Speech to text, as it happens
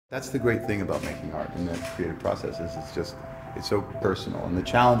That's the great thing about making art in the creative process is it's so personal, and the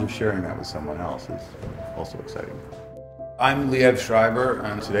challenge of sharing that with someone else is also exciting. I'm Liev Schreiber,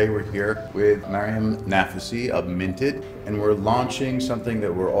 and today we're here with Mariam Naficy of Minted, and we're launching something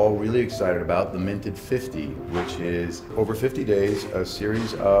that we're all really excited about, the Minted 50, which is over 50 days, a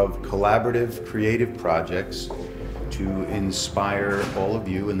series of collaborative creative projects to inspire all of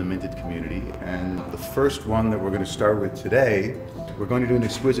you in the Minted community. And the first one that we're going to start with today, we're going to do an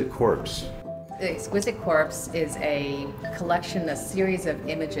exquisite corpse. The Exquisite Corpse is a collection, a series of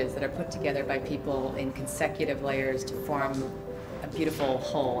images that are put together by people in consecutive layers to form a beautiful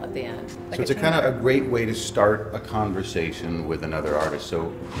whole at the end. So it's a kind of a great way to start a conversation with another artist.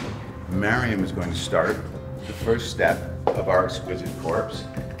 So Mariam is going to start the first step of our Exquisite Corpse,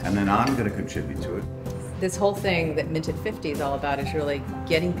 and then I'm going to contribute to it. This whole thing that Minted 50 is all about is really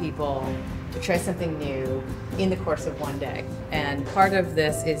getting people to try something new in the course of one day. And part of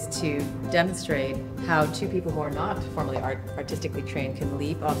this is to demonstrate how two people who are not formally artistically trained can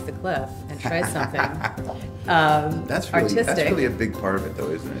leap off the cliff and try something artistic. That's really a big part of it, though,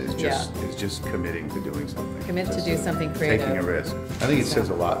 isn't it? It's just committing to doing something. Commit to do something creative. Taking a risk. I think it says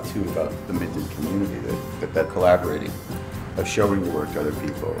a lot, too, about the Minted community, that collaborating, of showing your work to other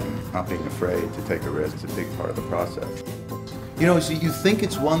people and not being afraid to take a risk is a big part of the process. You know, so you think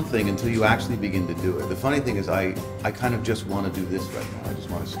it's one thing until you actually begin to do it. The funny thing is I kind of just want to do this right now. I just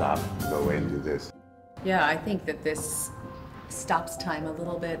want to stop, go away and do this. Yeah, I think that this stops time a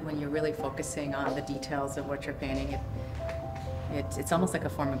little bit when you're really focusing on the details of what you're painting. It's almost like a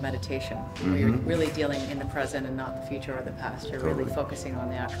form of meditation, where you're really dealing in the present and not the future or the past. You're really focusing on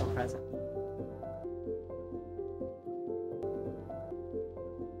the actual present.